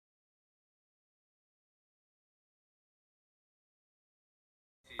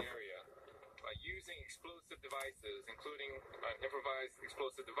explosive devices, including an improvised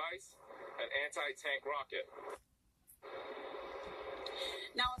explosive device, an anti-tank rocket.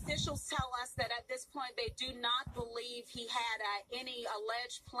 Now, officials tell us that at this point they do not believe he had any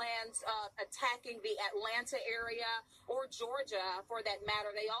alleged plans attacking the Atlanta area or Georgia, for that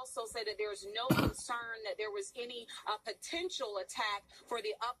matter. They also say that there's no concern that there was any potential attack for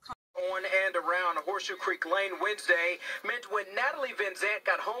the upcoming. On and around Horseshoe Creek Lane Wednesday meant when Natalie Van Zant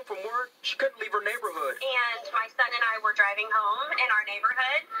got home from work, she couldn't leave her neighborhood. And my son and I were driving home in our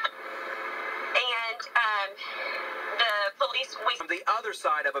neighborhood, and the police... From the other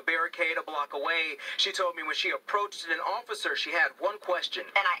side of a barricade a block away, she told me when she approached an officer, she had one question.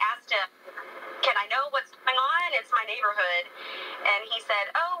 And I asked him, can I know what's going on? It's my neighborhood. And he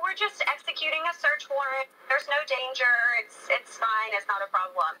said, oh, we're just executing a search warrant. There's no danger. It's fine. It's not a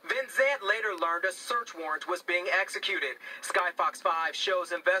problem. Van Zant later learned a search warrant was being executed. Sky Fox 5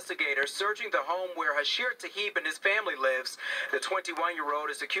 shows investigators searching the home where Hashir Tahib and his family lives. The 21-year-old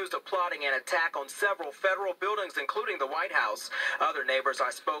is accused of plotting an attack on several federal buildings, including the White House. Other neighbors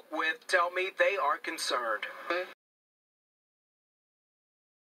I spoke with tell me they are concerned.